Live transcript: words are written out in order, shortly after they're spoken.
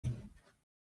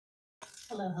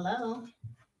Hello, hello.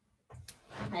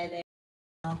 Hi there.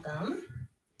 Welcome.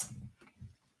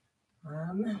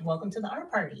 Welcome to the art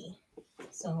party.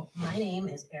 So my name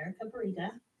is Erika.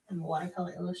 I'm a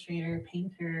watercolor illustrator,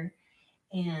 painter,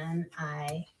 and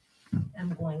I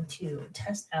am going to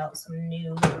test out some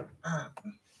new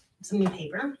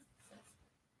paper.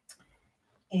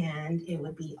 And it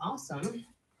would be awesome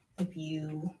if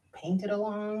you painted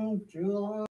along, drew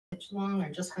along, sketched along, or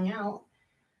just hung out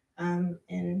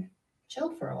and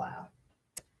chilled for a while.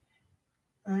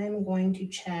 I'm going to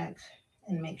check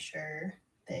and make sure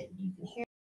that you can hear.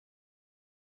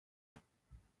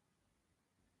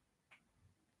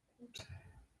 Oops.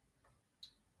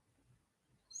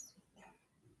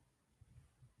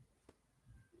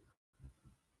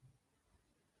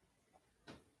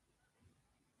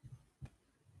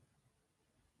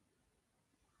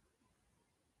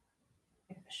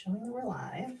 Showing we're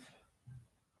live.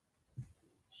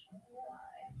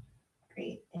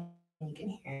 Great. And you can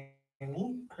hear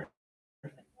me.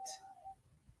 Perfect.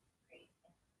 Great.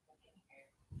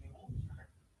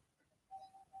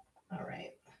 All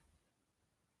right.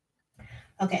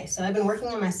 Okay, so I've been working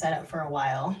on my setup for a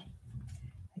while.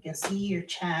 I can see your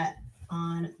chat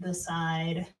on the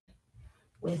side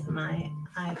with my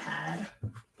iPad.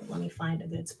 But let me find a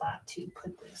good spot to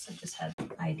put this. I just had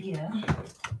an idea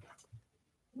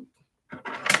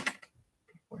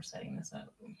before setting this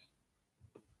up.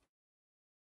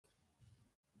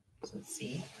 So let's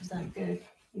see. Is that good?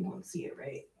 You won't see it,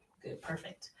 right? Good,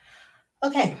 perfect.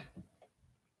 Okay.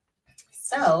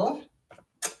 So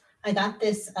I got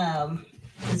this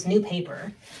this new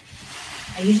paper.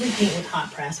 I usually paint with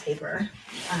hot press paper.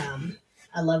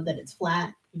 I love that it's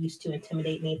flat. It used to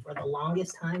intimidate me for the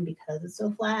longest time because it's so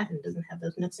flat and doesn't have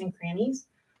those nooks and crannies.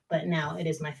 But now it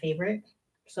is my favorite.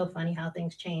 So funny how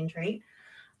things change, right?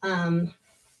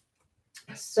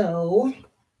 So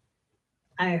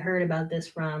I heard about this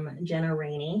from Jenna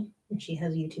Rainey, and she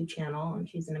has a YouTube channel, and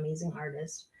she's an amazing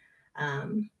artist.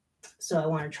 So I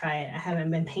want to try it. I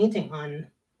haven't been painting on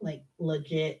like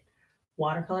legit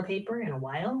watercolor paper in a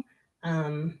while,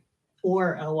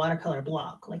 or a watercolor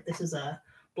block. Like this is a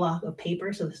block of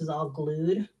paper, so this is all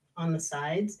glued on the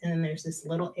sides, and then there's this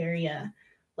little area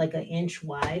like an inch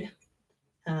wide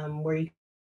where you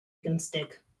can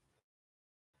stick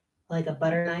like a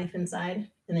butter knife inside,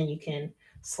 and then you can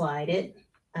slide it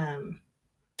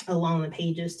along the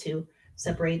pages to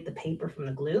separate the paper from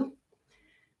the glue.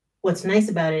 What's nice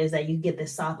about it is that you get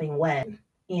this sopping wet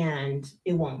and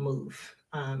it won't move.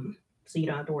 So you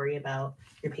don't have to worry about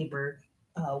your paper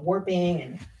warping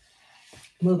and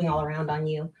moving all around on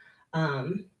you.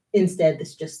 Instead,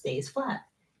 this just stays flat.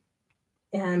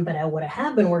 But what I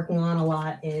have been working on a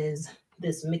lot is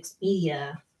this mixed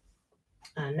media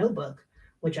notebook,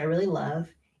 which I really love.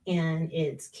 And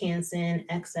it's Canson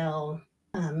XL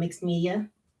mixed media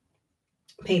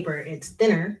paper. It's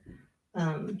thinner.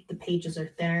 The pages are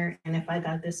thinner, and if I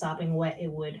got this sopping wet, it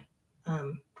would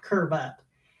curve up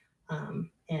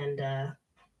and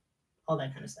all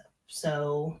that kind of stuff.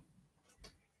 So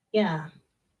yeah,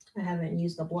 I haven't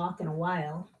used the block in a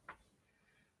while.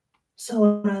 So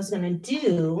what I was gonna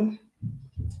do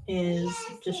is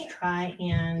just try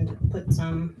and put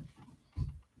some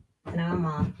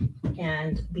Panama.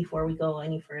 And before we go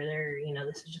any further,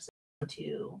 this is just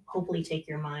to hopefully take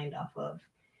your mind off of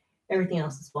everything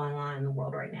else that's going on in the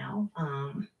world right now.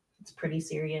 It's pretty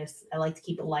serious. I like to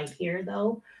keep it light here,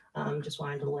 though. Just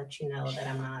wanted to let you know that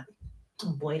I'm not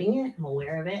avoiding it. I'm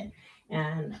aware of it.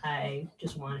 And I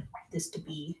just want this to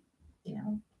be,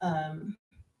 a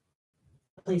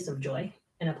place of joy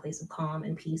and a place of calm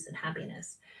and peace and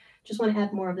happiness. Just want to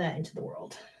add more of that into the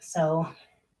world. So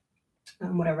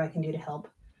whatever I can do to help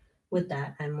with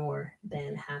that, I'm more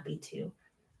than happy to.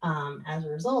 As a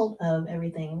result of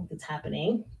everything that's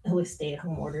happening with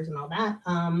stay-at-home orders and all that,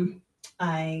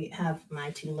 I have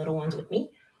my two little ones with me,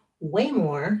 way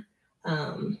more.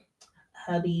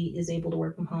 Hubby is able to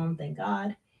work from home, thank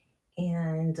God,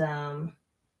 and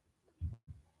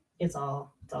it's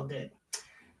all good.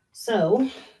 So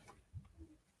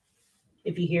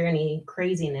if you hear any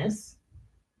craziness,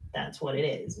 that's what it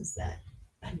is. Is that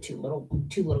I have two little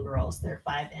girls? They're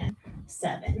 5 and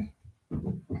 7.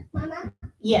 Mama?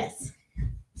 Yes.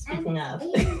 Speaking of.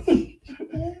 Can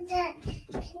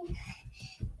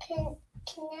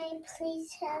I please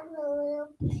have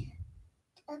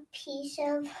a piece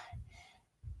of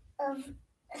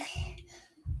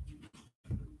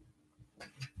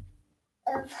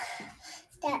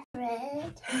that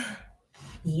red?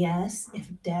 Yes, if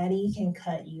Daddy can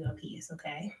cut you a piece,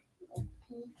 okay?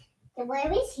 Then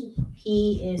where is he?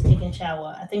 He is taking a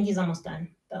shower. I think he's almost done,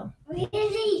 though. Where is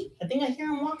he? I think I hear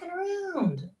him walking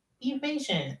around. Be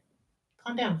patient.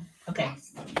 Calm down. Okay.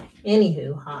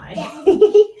 Anywho, hi.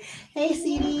 Hey,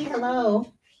 CD.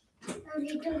 Hello.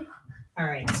 All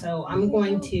right. So I'm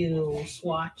going to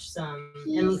swatch some.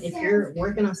 And if you're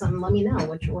working on something, let me know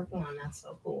what you're working on. That's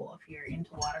so cool. If you're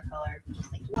into watercolor,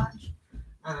 just like to watch.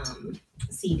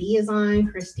 CD is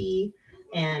on, Christy,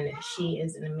 and she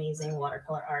is an amazing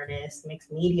watercolor artist,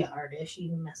 mixed media artist. She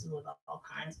messes with all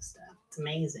kinds of stuff. It's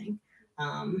amazing.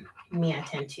 Me, I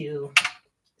tend to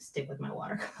stick with my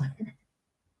watercolor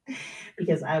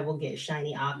because I will get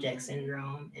shiny object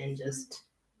syndrome and just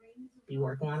be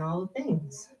working on all the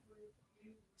things.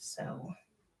 So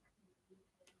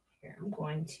here I'm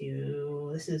going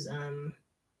to. This is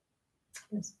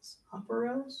Opera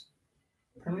Rose,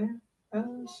 Prima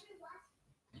Rose.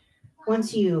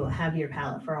 Once you have your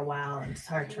palette for a while, it's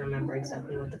hard to remember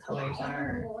exactly what the colors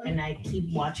are. And I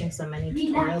keep watching so many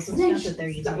tutorials and stuff that they're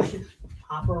using like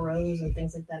Opera Rose and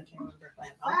things like that. I can't remember if I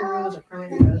have Opera Rose or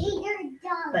Permanent Rose.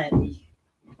 But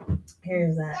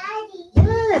here's that.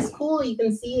 Yes, cool. You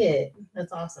can see it.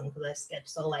 That's awesome because I sketched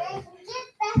so lightly.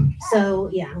 So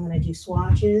yeah, I'm gonna do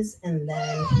swatches and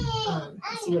then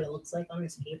see what it looks like on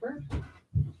this paper.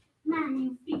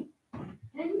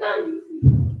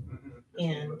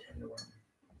 And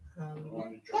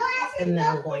then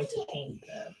I'm going to paint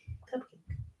the cupcake.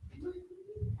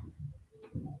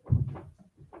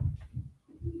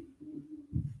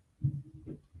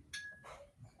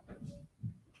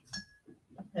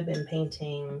 I've been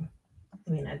painting,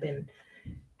 I've been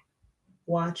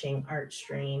watching art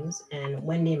streams, and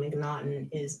Wendy McNaughton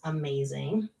is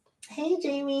amazing. Hey,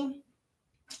 Jamie.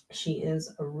 She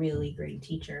is a really great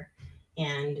teacher,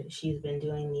 and she's been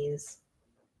doing these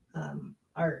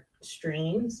art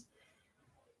streams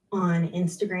on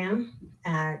Instagram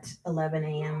at 11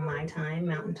 a.m. my time,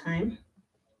 Mountain Time,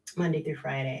 Monday through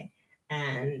Friday.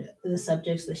 And the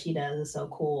subjects that she does is so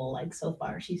cool. Like so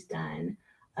far, she's done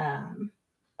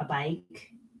a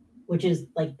bike, which is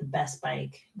like the best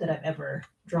bike that I've ever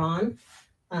drawn.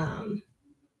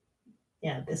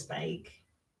 Yeah, this bike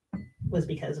was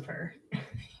because of her.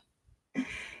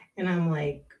 And I'm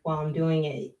like, while I'm doing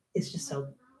it, it's just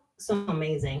so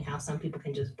amazing how some people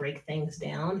can just break things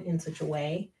down in such a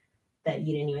way that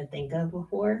you didn't even think of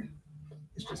before.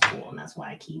 It's just cool, and that's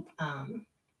why I keep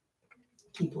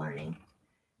learning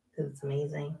because it's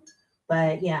amazing.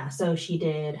 But yeah, so she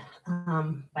did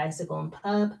bicycle and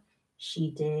pub.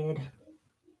 She did,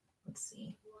 let's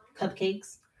see,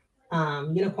 cupcakes,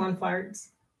 unicorn farts.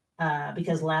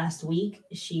 Because last week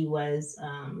she was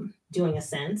doing a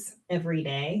sense every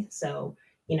day. So,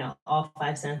 all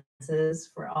 5 senses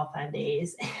for all 5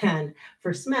 days. And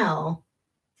for smell,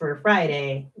 for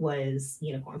Friday was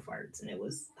unicorn farts, and it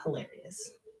was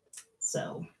hilarious.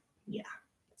 So, yeah,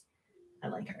 I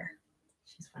like her.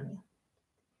 She's funny.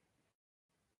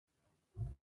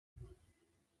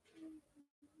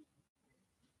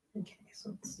 Okay,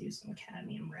 so let's do some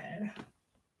cadmium red.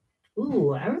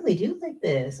 Ooh, I really do like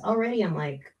this. Already I'm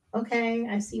like, okay,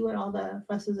 I see what all the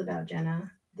fuss is about, Jenna.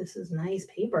 This is nice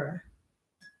paper.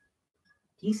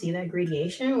 Do you see that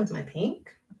gradation with my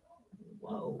pink?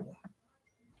 Whoa.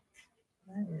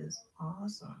 That is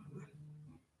awesome.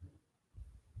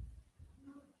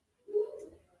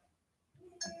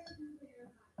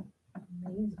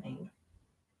 Amazing.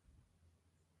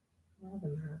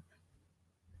 Loving that.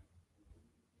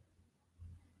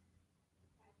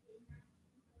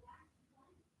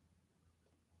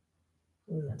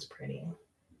 Ooh, that's pretty.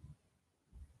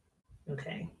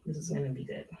 Okay, this is going to be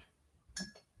good.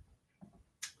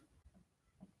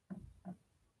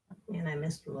 Man, I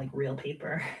missed like real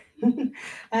paper. I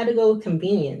had to go with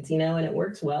convenience, and it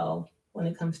works well when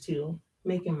it comes to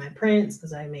making my prints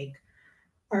because I make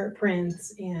art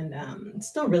prints, and it's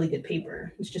still really good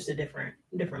paper. It's just a different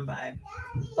vibe.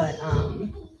 But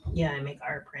yeah, I make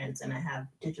art prints, and I have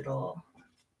digital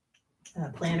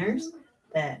planners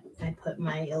that I put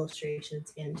my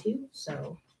illustrations into,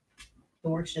 so it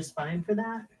works just fine for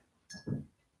that.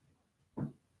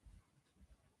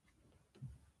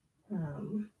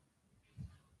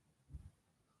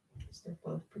 They're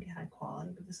both pretty high quality,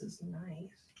 but this is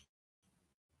nice.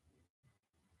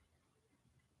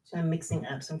 So I'm mixing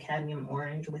up some cadmium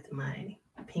orange with my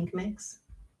pink mix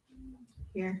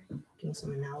here, getting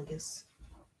some analogous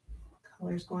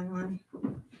colors going on.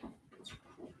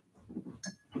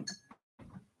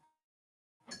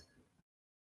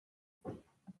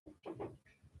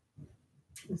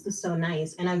 This is so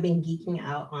nice. And I've been geeking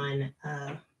out on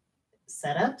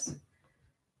setups,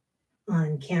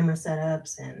 on camera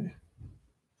setups and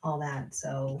all that.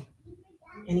 So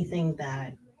anything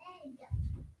that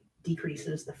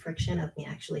decreases the friction of me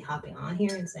actually hopping on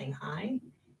here and saying hi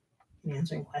and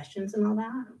answering questions and all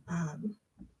that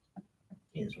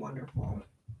is wonderful.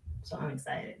 So I'm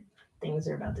excited. Things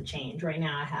are about to change. Right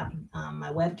now I have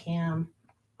my webcam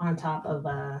on top of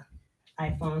a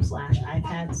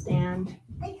iPhone/iPad stand,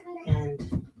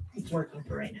 and it's working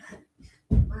for right now.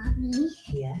 Mommy.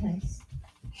 Yes.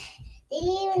 Did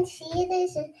you even see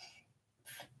this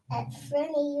at front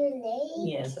of your legs?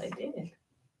 Yes, I did.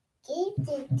 Gave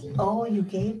it to you. Oh, you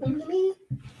gave them to me?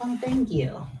 Oh, thank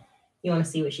you. You want to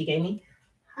see what she gave me?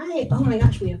 Hi. Oh my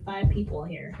gosh, we have 5 people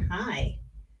here. Hi.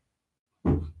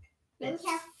 We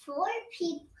have 4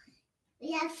 people.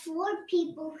 We have 4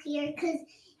 people here because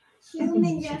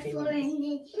humans are 4 and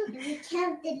we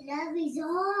count the lovies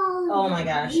all. Oh my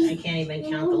gosh, I can't even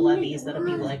count the lovies. That'll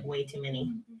be like way too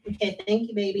many. Okay, thank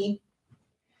you, baby.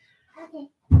 Okay.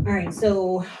 All right,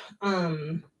 so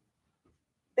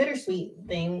bittersweet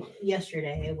thing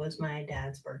yesterday was my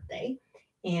dad's birthday,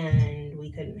 and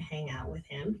we couldn't hang out with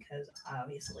him because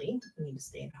obviously we need to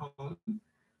stay at home.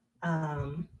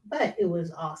 But it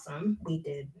was awesome. We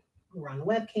were on the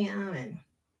webcam and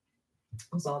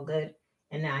it was all good.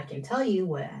 And now I can tell you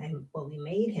what we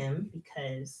made him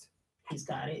because he's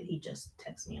got it. He just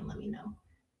texted me and let me know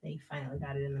that he finally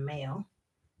got it in the mail.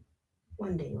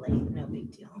 1 day late, no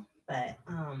big deal. But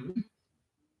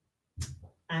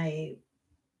I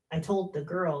told the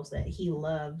girls that he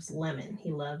loves lemon.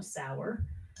 He loves sour,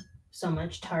 so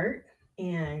much tart.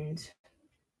 And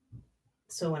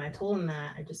so when I told him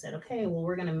that, I just said, okay, well,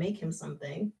 we're going to make him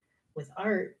something with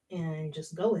art and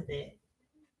just go with it.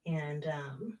 And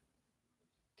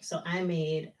so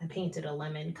I painted a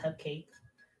lemon cupcake,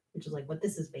 which is like what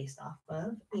this is based off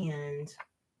of. And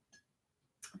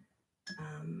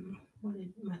what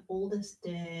did my oldest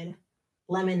did?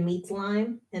 Lemon meets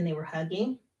lime, and they were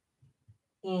hugging.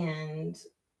 And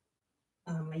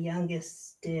my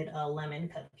youngest did a lemon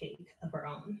cupcake of her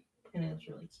own, and it was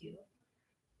really cute.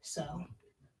 So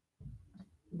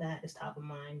that is top of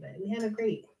mind. But he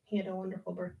had a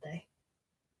wonderful birthday.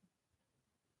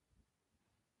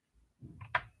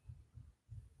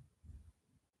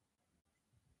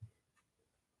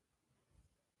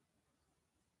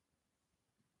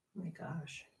 Oh my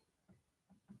gosh.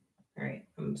 All right,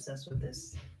 I'm obsessed with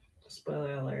this.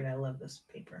 Spoiler alert, I love this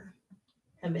paper.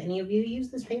 Have any of you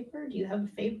used this paper? Do you have a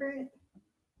favorite?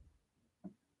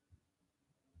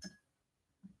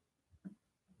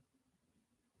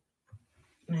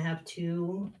 And I have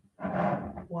 2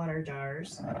 water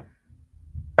jars.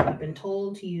 I've been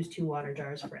told to use 2 water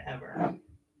jars forever.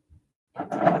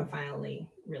 I'm finally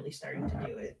really starting to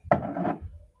do it. But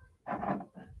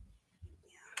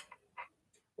yeah,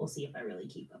 we'll see if I really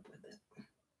keep up with it.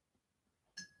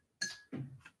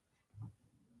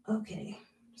 Okay,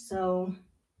 so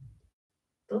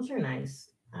those are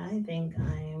nice. I think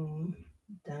I'm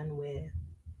done with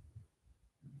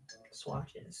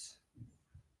swatches.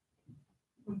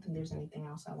 I don't think there's anything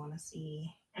else I want to see.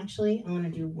 Actually, I'm going to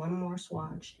do one more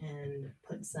swatch and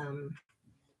put some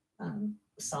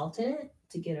salt in it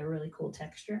to get a really cool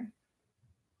texture.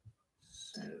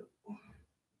 So,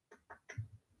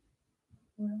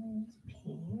 what is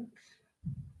pink?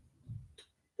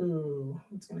 Ooh,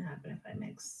 what's going to happen if I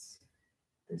mix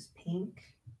this pink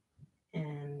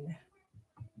and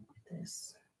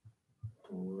this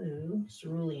blue,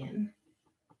 cerulean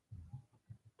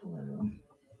blue?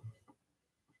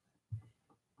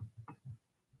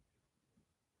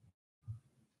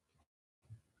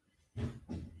 It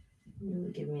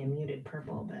would give me a muted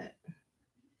purple, but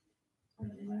I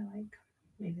really what I like.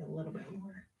 Maybe a little bit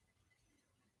more.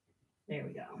 There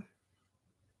we go.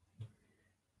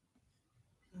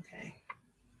 Okay,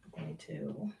 I'm going to take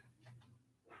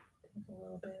a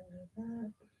little bit of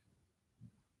that.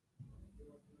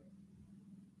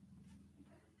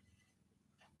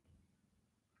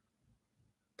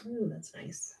 Ooh, that's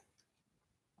nice.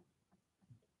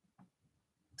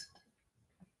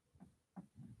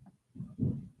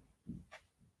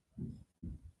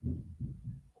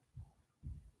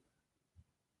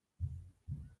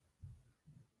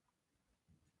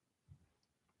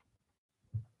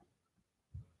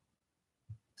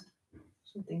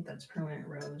 So I think that's permanent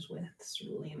rose with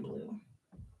cerulean blue.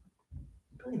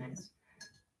 Really nice.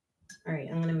 All right,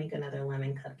 I'm going to make another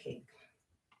lemon cupcake.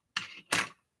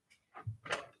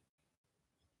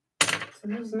 So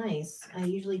this is nice. I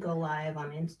usually go live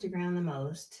on Instagram the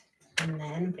most, and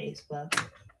then Facebook,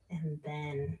 and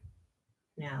then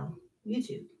now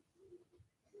YouTube.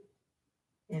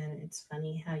 And it's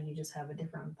funny how you just have a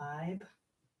different vibe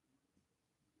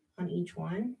on each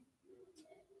one.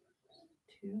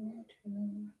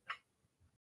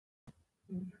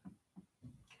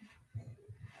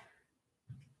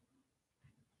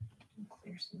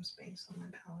 Clear some space on my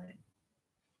palette.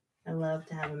 I love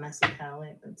to have a messy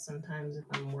palette, but sometimes if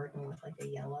I'm working with like a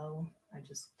yellow, I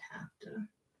just have to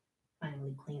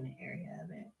finally clean an area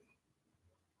of it.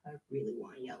 I really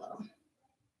want yellow.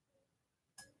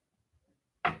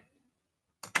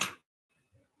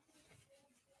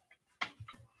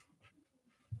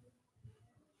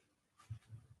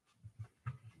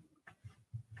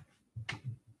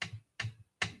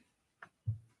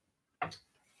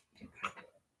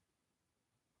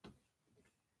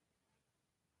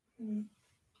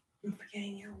 I'm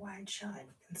forgetting your wide shot.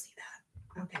 You can see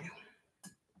that. Okay.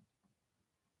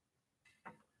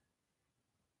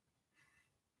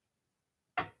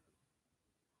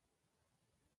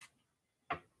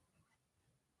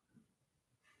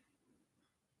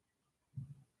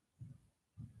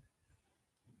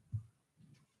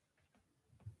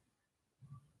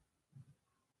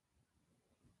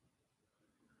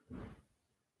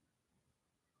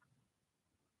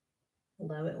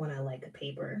 Love it when I like a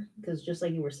paper, because just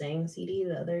like you were saying, CD,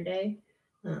 the other day,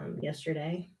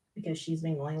 yesterday, because she's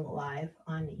been going live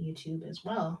on YouTube as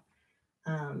well.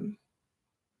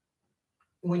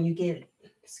 When you get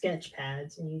sketch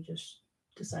pads and you just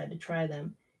decide to try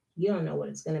them, you don't know what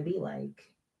it's going to be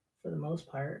like for the most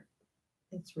part.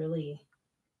 It's really,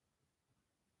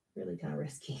 really kind of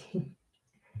risky.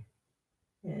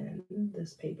 And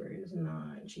this paper is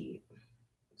not cheap.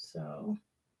 So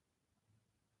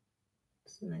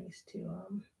it's nice to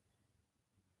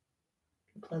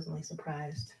be pleasantly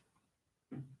surprised.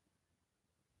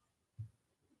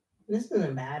 This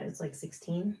isn't bad. It's like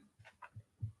 16.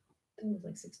 I think it was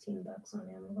like 16 bucks on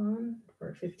Amazon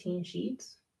for 15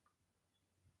 sheets.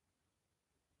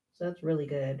 So that's really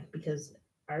good because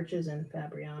Arches and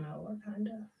Fabriano are kind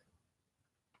of.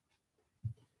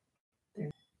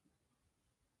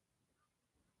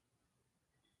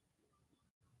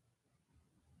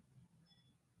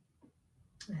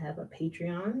 I have a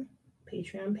Patreon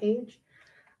page.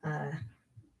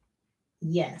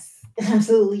 Yes,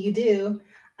 absolutely you do.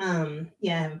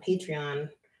 Yeah, I have a Patreon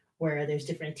where there's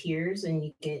different tiers and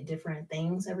you get different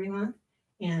things every month.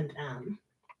 And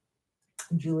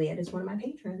Juliet is one of my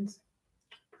patrons.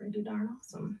 Pretty darn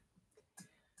awesome.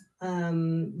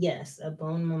 Yes, a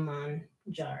Bon Maman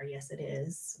jar. Yes, it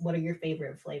is. What are your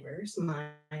favorite flavors?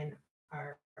 Mine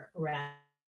are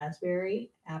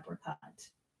raspberry, apricot,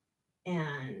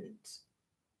 and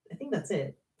I think that's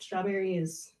it. Strawberry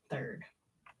is third.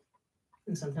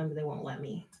 And sometimes they won't let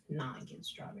me not get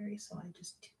strawberry, so I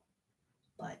just do.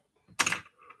 But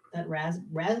that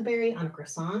raspberry on a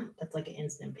croissant, that's like an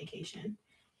instant vacation.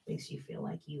 Makes you feel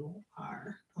like you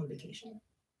are on vacation.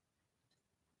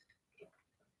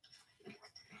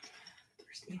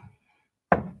 Thirsty.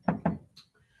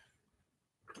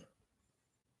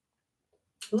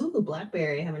 Ooh,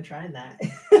 blackberry. I haven't tried that.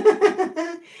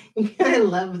 I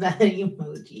love that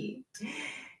emoji.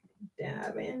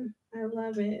 Dabbing. I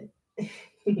love it.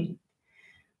 Too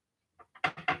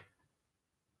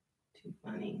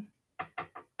funny.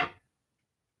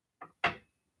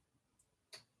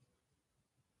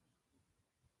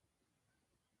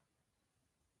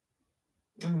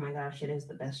 Oh my gosh, it is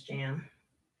the best jam.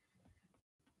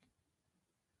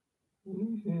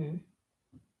 Mm-hmm.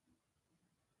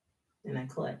 And I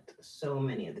collect so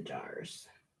many of the jars.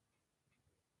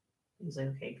 He's like,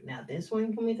 okay, now this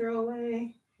one can we throw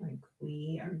away? Like,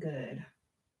 we are good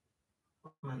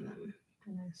on them.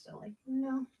 And I'm still like,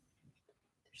 no,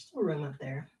 there's still room up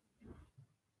there.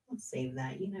 Let's save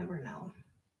that. You never know.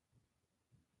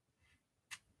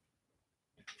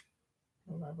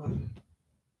 I love them.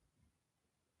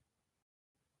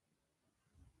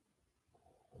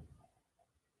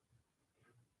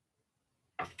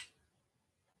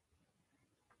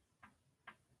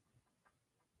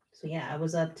 So yeah, I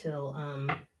was up till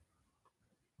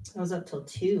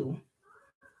 2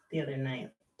 the other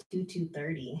night,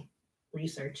 2:30,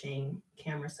 researching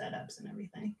camera setups and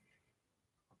everything.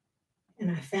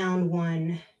 And I found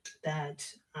one that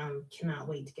cannot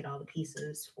wait to get all the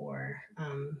pieces for.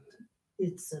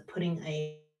 It's putting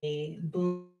a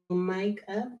boom mic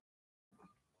up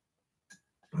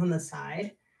on the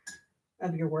side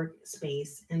of your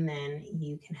workspace, and then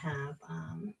you can have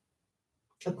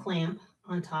a clamp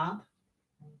on top.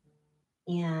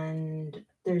 And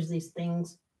there's these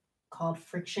things called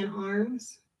friction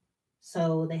arms.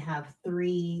 So they have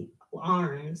 3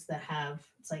 arms that have,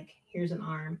 it's like, here's an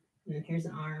arm, and then here's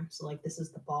an arm. So like this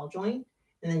is the ball joint.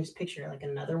 And then just picture like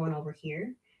another one over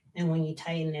here. And when you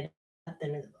tighten it up,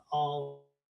 then it's all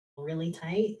really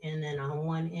tight. And then on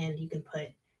one end, you can put,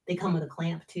 they come with a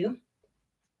clamp too.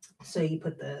 So you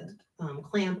put the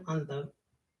clamp on the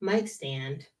mic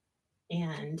stand,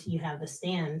 and you have the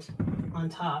stand on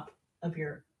top of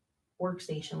your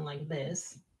workstation like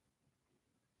this,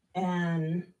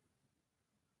 and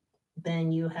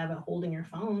then you have it holding your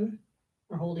phone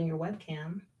or holding your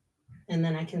webcam, and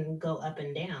then I can go up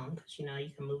and down because you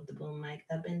can move the boom mic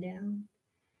up and down.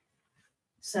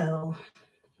 So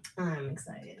I'm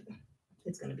excited.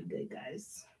 It's gonna be good,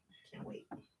 guys. Can't wait.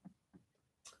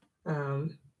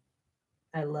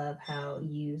 I love how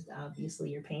used obviously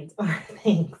your paints are.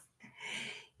 Thanks.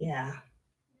 Yeah.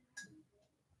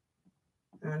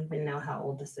 I don't even know how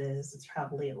old this is. It's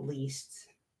probably at least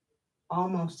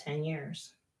almost 10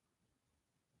 years.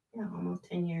 Yeah, almost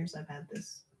 10 years I've had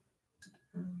this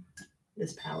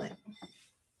palette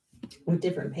with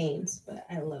different paints, but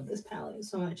I love this palette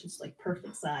so much. It's like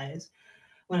perfect size.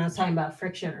 When I was talking about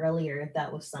friction earlier,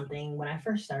 that was something. When I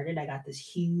first started, I got this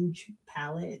huge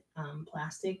palette,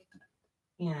 plastic,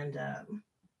 and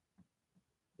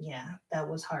yeah, that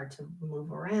was hard to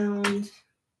move around.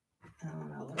 I don't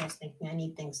know what I was thinking. I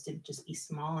need things to just be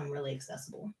small and really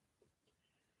accessible.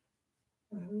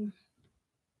 Don't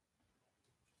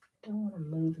want to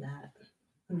move that.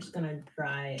 I'm just gonna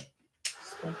dry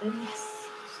split this.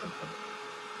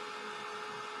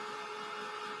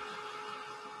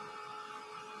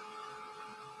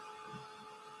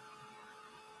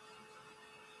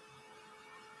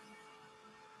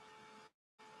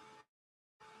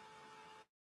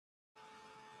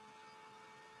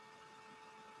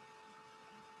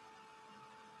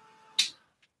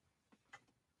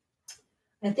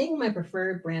 I think my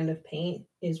preferred brand of paint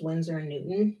is Winsor &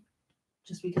 Newton,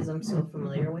 just because I'm so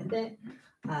familiar with it.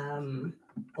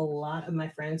 A lot of my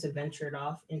friends have ventured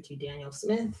off into Daniel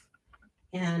Smith,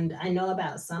 and I know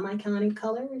about some iconic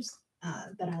colors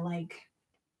that I like.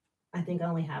 I think I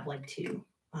only have like two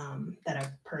that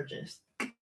I've purchased,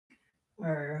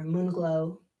 or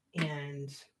Moonglow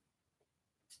and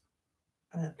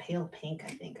Pale Pink,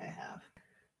 I think I have,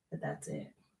 but that's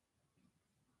it.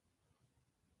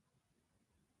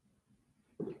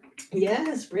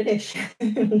 Yes, British. I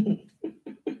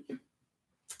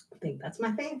think that's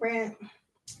my favorite.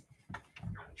 I'm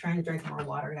trying to drink more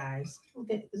water, guys.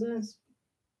 Okay, isn't this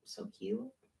so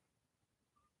cute?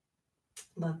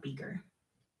 Love beaker.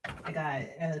 I got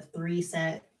a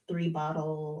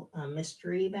 3-bottle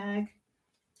mystery bag,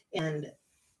 and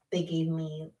they gave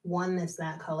me one that's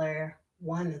that color,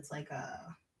 one that's like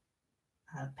a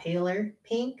paler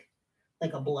pink,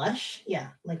 like a blush.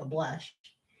 Yeah, like a blush.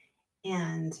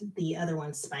 And the other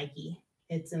one's spiky.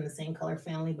 It's in the same color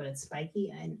family, but it's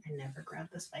spiky. I never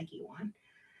grabbed the spiky one.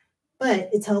 But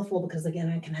it's helpful because, again,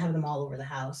 I can have them all over the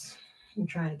house. I'm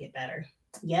trying to get better.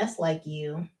 Yes, like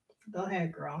you. Go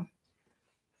ahead, girl.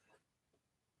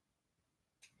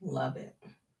 Love it.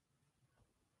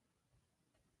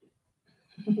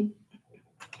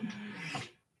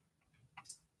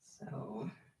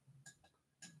 So,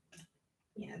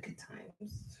 yeah, good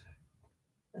times.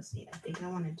 Let's see. I think I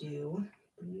want to do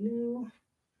blue,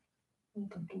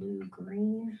 like a blue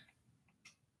green.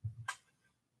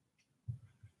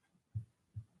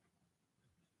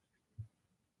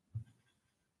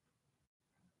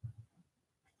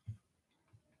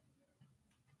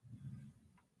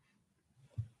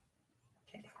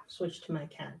 Okay, switch to my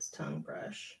cat's tongue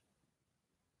brush.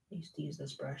 I used to use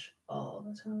this brush all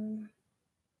the time.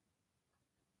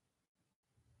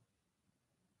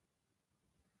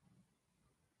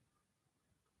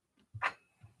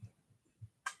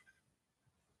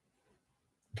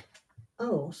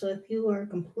 Oh, so if you are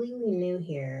completely new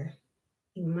here,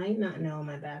 you might not know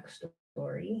my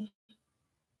backstory.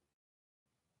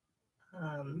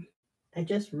 I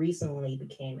just recently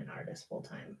became an artist full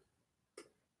time.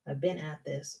 I've been at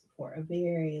this for a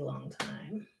very long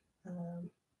time,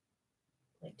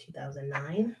 like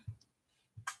 2009.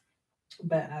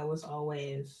 But I was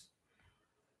always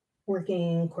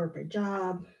working corporate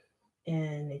job,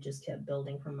 and it just kept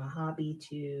building from a hobby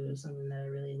to something that I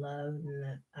really loved and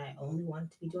that I only wanted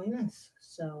to be doing this.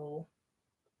 So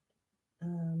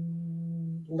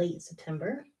late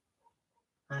September,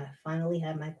 I finally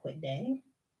had my quit day.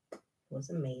 It was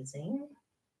amazing,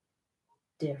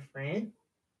 different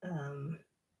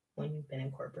when you've been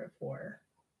in corporate for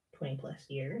 20 plus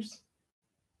years,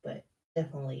 but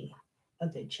definitely a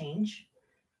good change.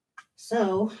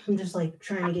 So I'm just like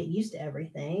trying to get used to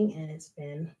everything, and it's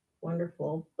been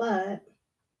wonderful. But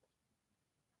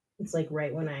it's like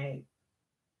right when I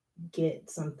get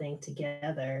something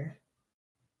together,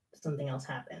 something else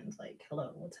happens. Like,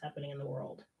 hello, what's happening in the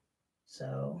world?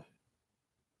 So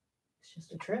it's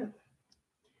just a trip.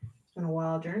 It's been a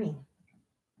wild journey.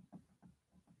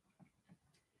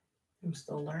 I'm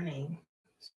still learning.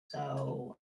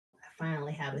 So I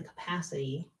finally have the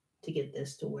capacity to get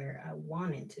this to where I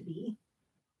want it to be.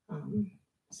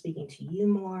 Speaking to you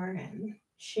more and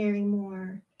sharing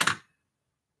more,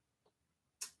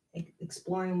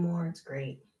 exploring more. It's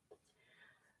great.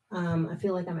 I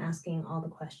feel like I'm asking all the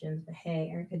questions, but hey,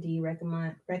 Erika, do you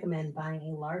recommend buying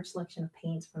a large selection of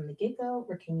paints from the get-go,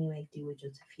 or can you make do with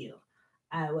just a few?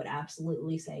 I would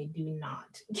absolutely say do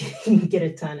not get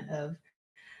a ton of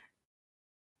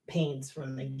paints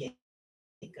from the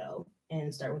get-go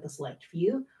and start with a select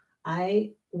few.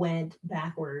 I went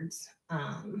backwards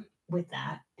with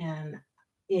that, and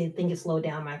I think it slowed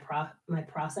down my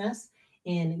process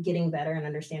in getting better and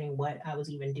understanding what I was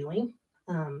even doing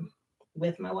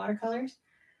with my watercolors.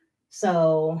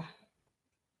 So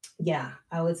yeah,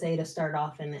 I would say to start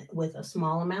off with a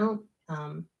small amount,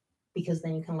 because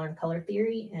then you can learn color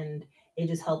theory, and it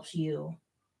just helps you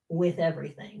with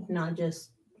everything, not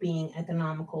just being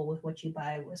economical with what you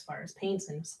buy as far as paints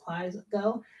and supplies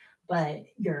go, but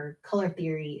your color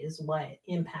theory is what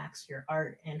impacts your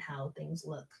art and how things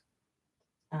look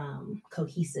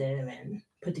cohesive and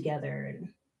put together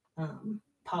and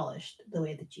polished the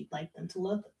way that you'd like them to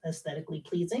look, aesthetically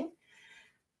pleasing.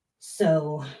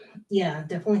 So yeah,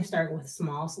 definitely start with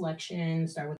small selection.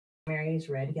 Start with primaries,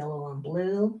 red, yellow, and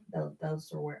blue.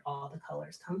 Those are where all the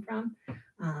colors come from.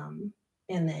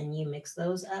 And then you mix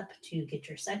those up to get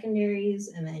your secondaries,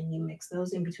 and then you mix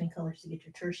those in between colors to get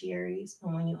your tertiaries.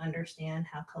 And when you understand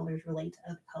how colors relate to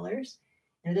other colors,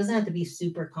 and it doesn't have to be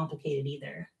super complicated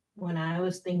either. When I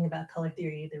was thinking about color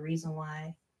theory, the reason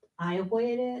why I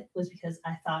avoided it was because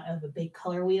I thought of a big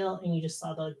color wheel, and you just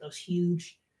saw those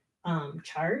huge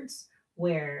charts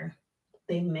where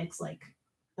they mix like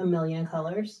a million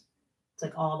colors. It's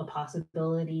like all the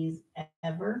possibilities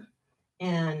ever.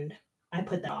 And I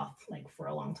put that off like for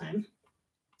a long time.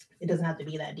 It doesn't have to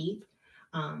be that deep.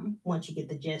 Once you get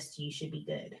the gist, you should be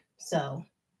good. So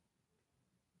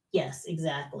yes,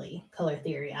 exactly. Color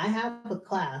theory. I have a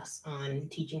class on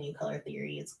teaching you color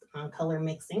theory. It's on color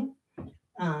mixing.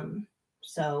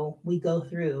 So we go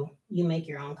through, you make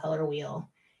your own color wheel,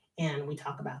 and we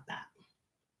talk about that.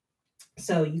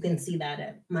 So you can see that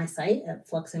at my site at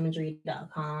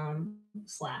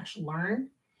fluximagery.com/learn.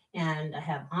 And I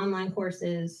have online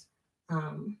courses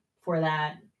for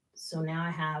that. So now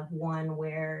I have one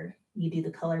where you do the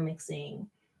color mixing,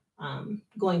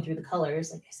 going through the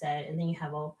colors, like I said, and then you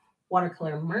have a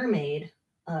watercolor mermaid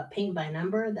paint by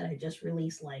number that I just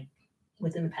released like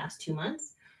within the past 2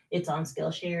 months. It's on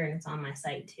Skillshare and it's on my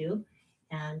site too.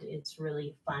 And it's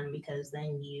really fun because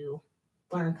then you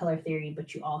learn color theory,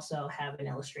 but you also have an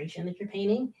illustration that you're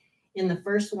painting. In the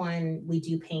first one, we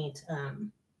do paint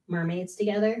mermaids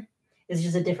together. It's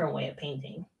just a different way of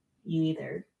painting. You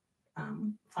either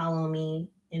follow me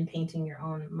in painting your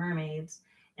own mermaids,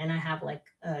 and I have like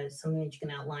something that you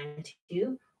can outline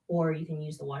too, or you can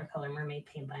use the watercolor mermaid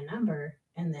paint by number,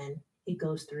 and then it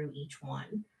goes through each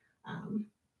one.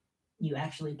 You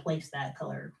actually place that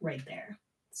color right there.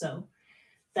 So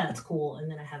that's cool.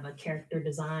 And then I have a character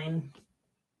design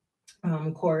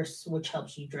course, which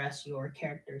helps you dress your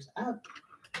characters up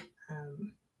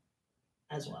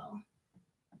as well.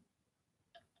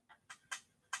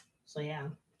 So yeah,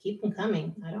 keep them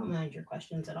coming. I don't mind your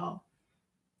questions at all.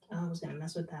 I was going to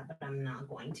mess with that, but I'm not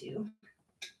going to.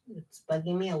 It's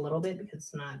bugging me a little bit because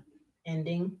it's not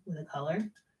ending with a color,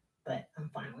 but I'm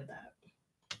fine with that.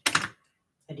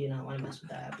 I do not want to mess with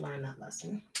that. I've learned that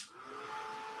lesson.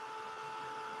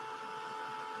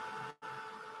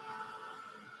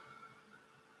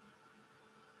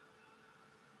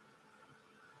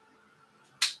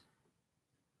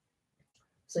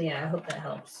 So yeah, I hope that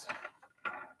helps.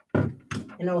 And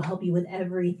it will help you with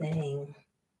everything.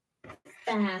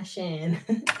 Fashion.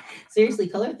 Seriously,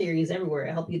 color theory is everywhere.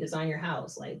 It helps you design your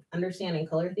house. Like understanding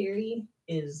color theory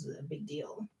is a big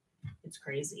deal. It's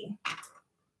crazy.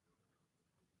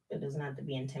 It doesn't have to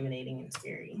be intimidating and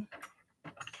scary.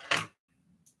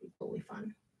 It's totally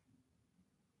fun.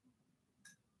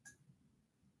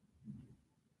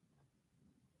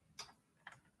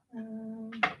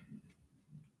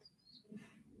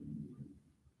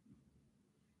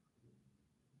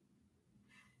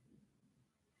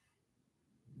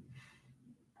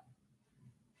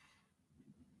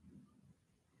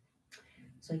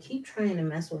 So I keep trying to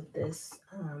mess with this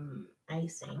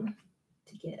icing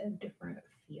to get a different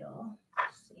feel.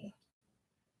 Let's see.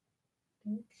 I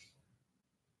think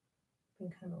I'm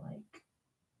kind of like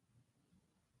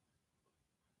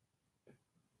just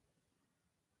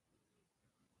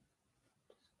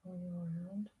going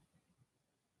around.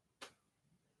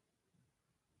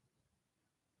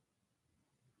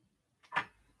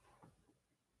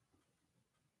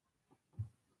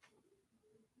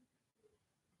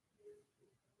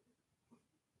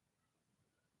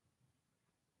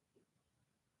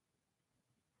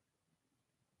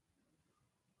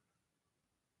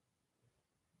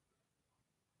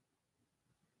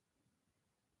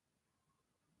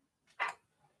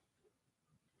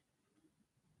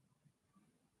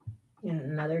 And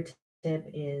another tip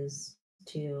is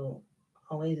to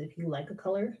always, if you like a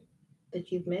color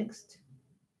that you've mixed,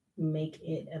 make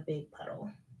it a big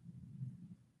puddle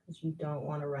because you don't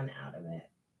want to run out of it.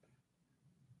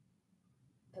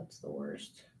 That's the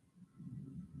worst.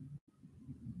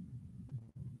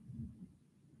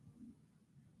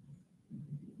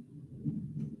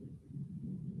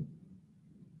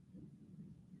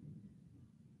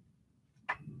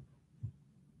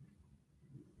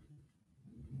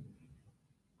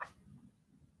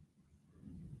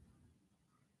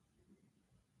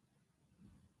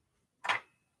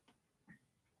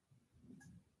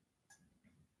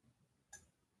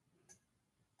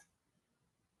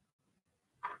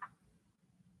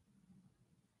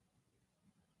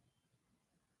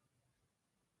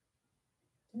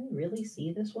 Can you really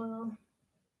see this well?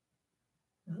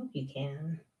 I hope you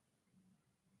can.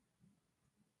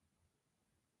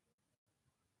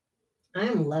 I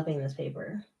am loving this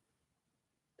paper.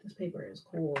 This paper is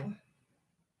cool.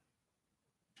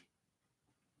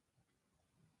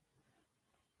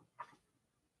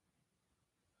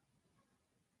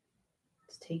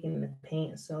 It's taking the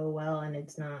paint so well, and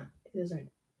it doesn't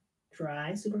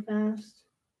dry super fast.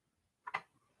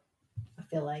 I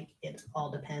feel like it all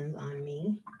depends on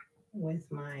me with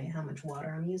how much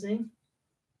water I'm using,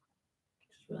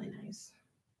 which is really nice.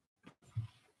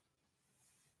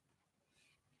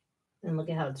 And look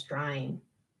at how it's drying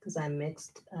because I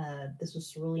mixed, this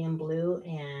was cerulean blue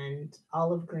and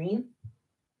olive green.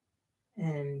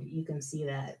 And you can see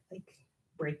that like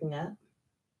breaking up.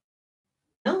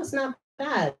 No, it's not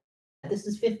bad. This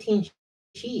is 15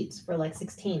 sheets for like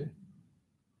 16.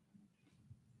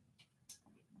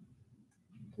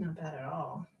 Not bad at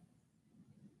all.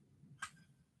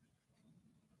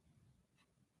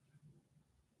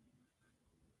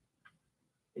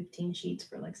 $15 sheets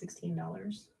for like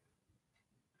 $16.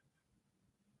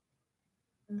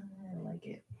 I like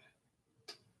it.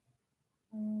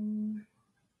 Do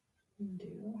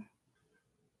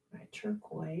my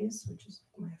turquoise, which is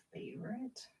my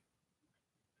favorite.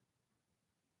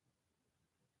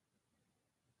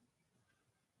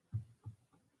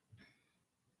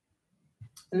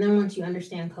 And then once you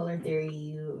understand color theory,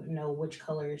 you know which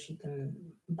colors you can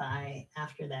buy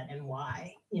after that and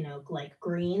why. You know, like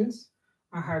greens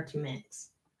are hard to mix.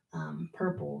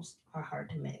 Purples are hard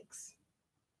to mix.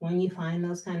 When you find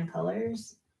those kind of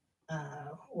colors,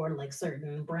 or like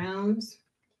certain browns,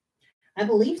 I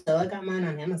believe so. I got mine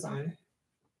on Amazon.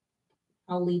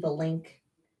 I'll leave a link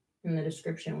in the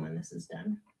description when this is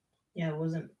done. Yeah,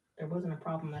 there wasn't a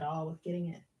problem at all with getting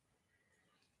it.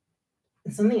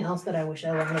 And something else that I wish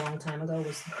I learned a long time ago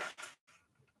was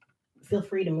feel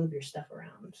free to move your stuff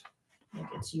around. Like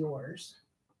it's yours.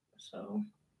 So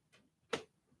I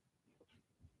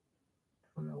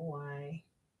don't know why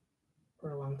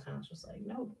for a long time I was just like,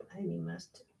 nope, I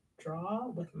must draw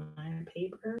with my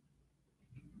paper.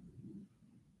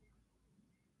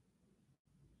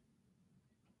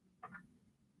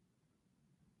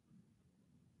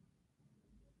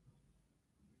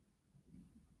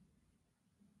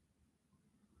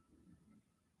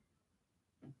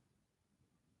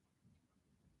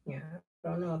 Yeah, I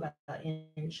don't know about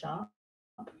in shop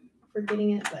for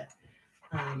getting it, but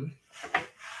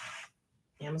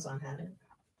Amazon had it.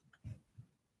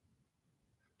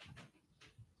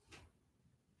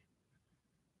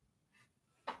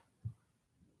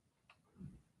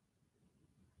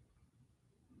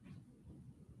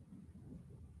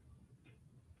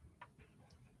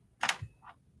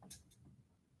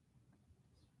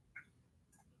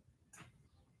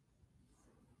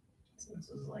 So this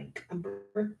is like a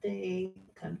birthday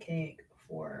cupcake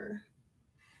for,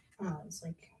 it's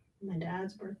like my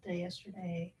dad's birthday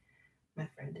yesterday. My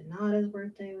friend Donata's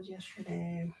birthday was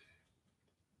yesterday.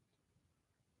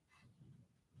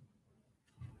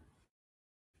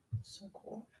 So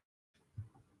cool.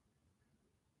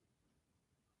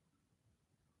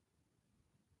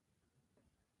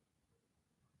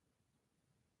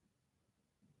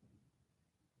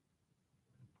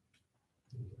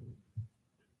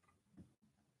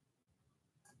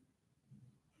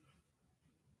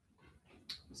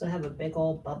 So I have a big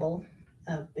old bubble,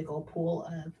 a big old pool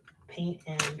of paint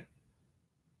and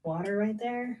water right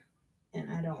there.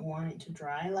 And I don't want it to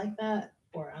dry like that,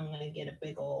 or I'm going to get a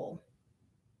big old,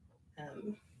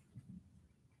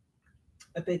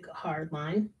 a big hard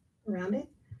line around it.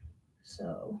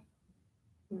 So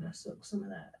I'm going to soak some of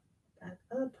that back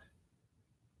up.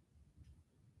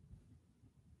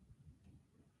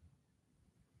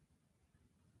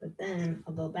 But then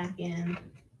I'll go back in,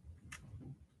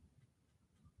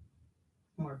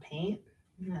 more paint,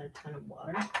 not a ton of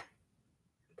water,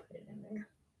 put it in there.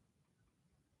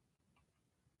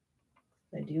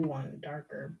 I do want it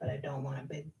darker, but I don't want a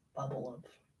big bubble of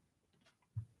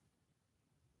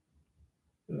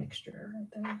mixture right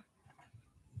there.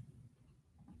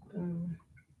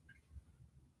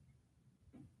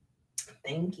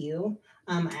 Thank you.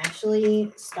 I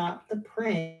actually stopped the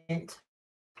print.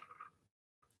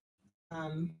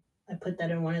 I put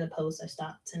that in one of the posts. I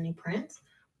stopped sending prints,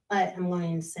 but I'm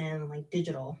going to send like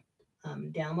digital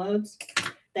downloads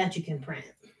that you can print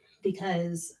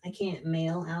because I can't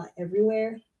mail out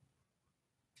everywhere,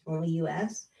 only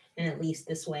US, and at least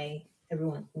this way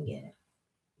everyone can get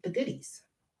the goodies.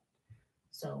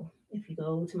 So if you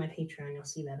go to my Patreon, you'll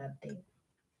see that update.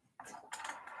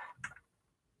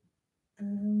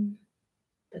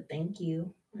 But thank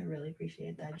you. I really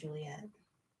appreciate that, Juliet.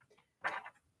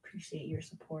 Appreciate your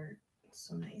support. It's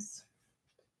so nice.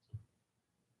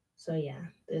 So yeah,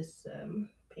 this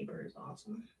paper is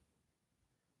awesome.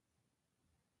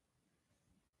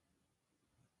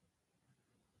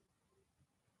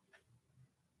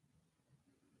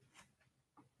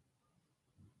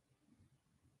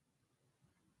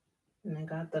 And I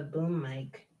got the boom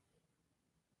mic.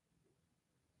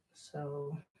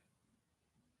 So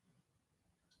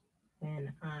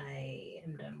when I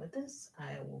am done with this,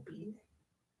 I will be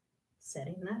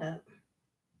setting that up.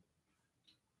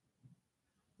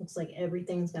 Looks like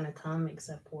everything's gonna come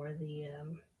except for the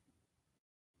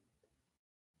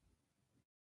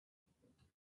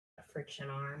friction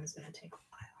arm is gonna take a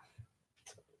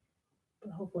while,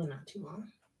 but hopefully not too long.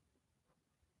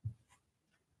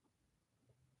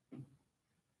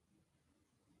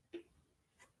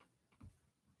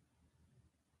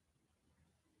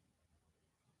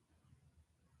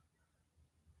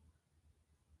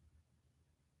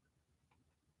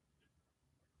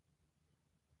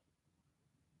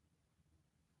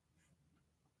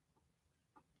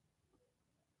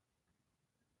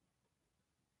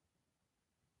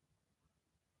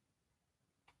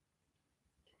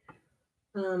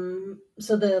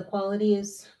 So the quality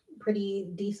is pretty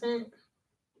decent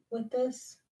with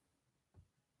this.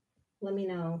 Let me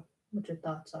know what your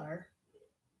thoughts are.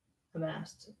 I've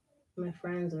asked my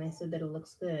friends and they said that it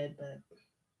looks good, but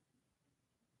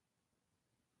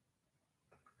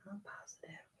I'm not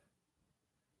positive.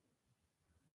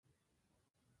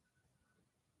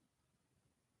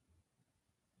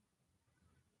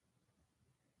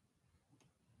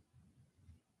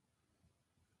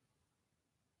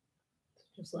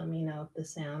 Just let me know if the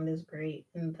sound is great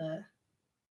and the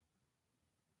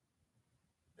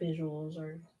visuals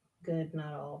are good,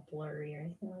 not all blurry or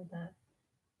anything like that.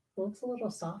 It looks a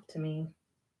little soft to me.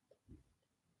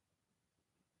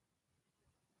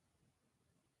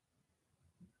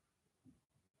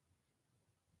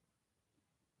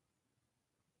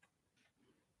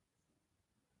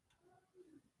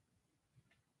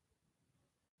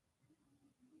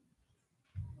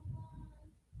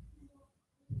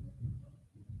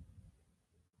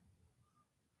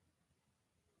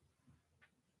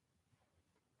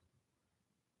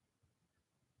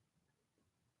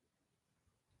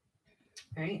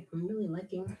 All right, I'm really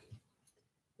liking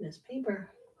this paper.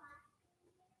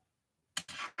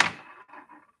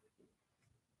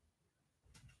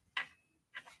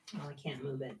 Oh, I can't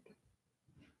move it.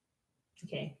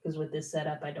 Okay, because with this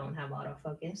setup, I don't have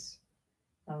autofocus.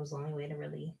 That was the only way to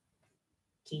really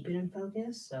keep it in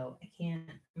focus, so I can't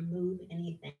move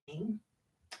anything.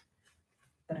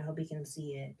 But I hope you can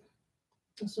see it.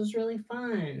 This was really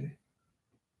fun.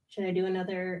 Should I do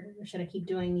another? Should I keep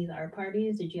doing these art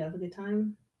parties? Did you have a good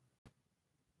time?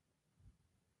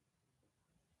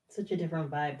 Such a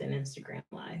different vibe than Instagram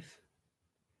Live.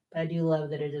 But I do love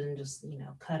that it doesn't just,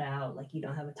 cut out, like you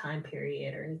don't have a time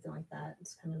period or anything like that.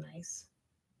 It's kind of nice.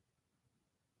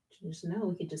 Just know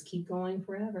we could just keep going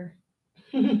forever.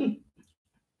 I'm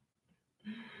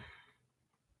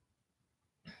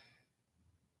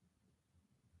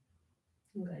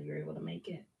glad you're able to make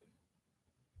it.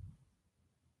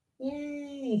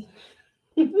 Yay!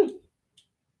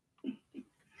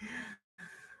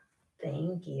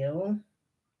 Thank you.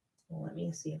 Well, let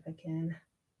me see if I can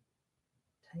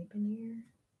type in here.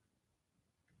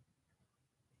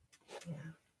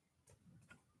 Yeah.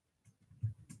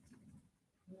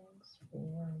 Thanks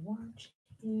for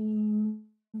watching.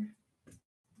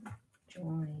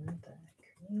 Join the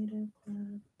Creative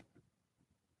Club.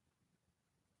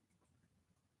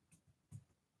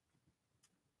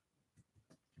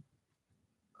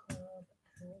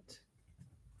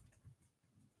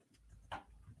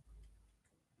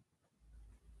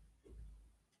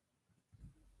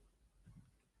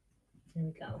 Here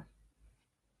we go.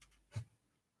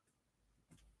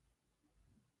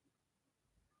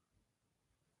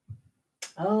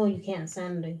 Oh, you can't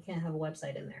have a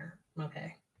website in there.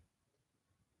 Okay.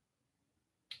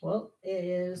 Well, it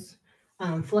is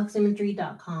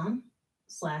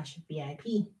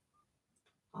fluximagery.com/VIP.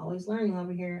 Always learning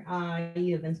over here.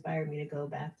 You have inspired me to go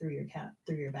back through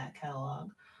your back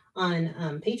catalog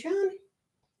on Patreon.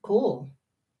 Cool.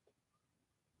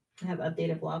 I have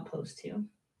updated blog posts too.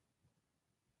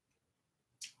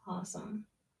 Awesome.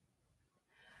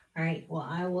 All right. Well,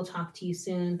 I will talk to you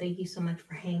soon. Thank you so much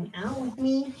for hanging out with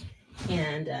me.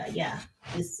 And yeah,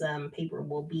 this paper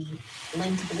will be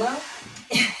linked below.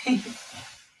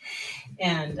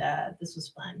 And this was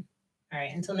fun. All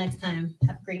right. Until next time,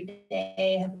 have a great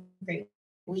day. Have a great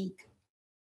week.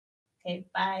 Okay.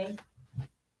 Bye.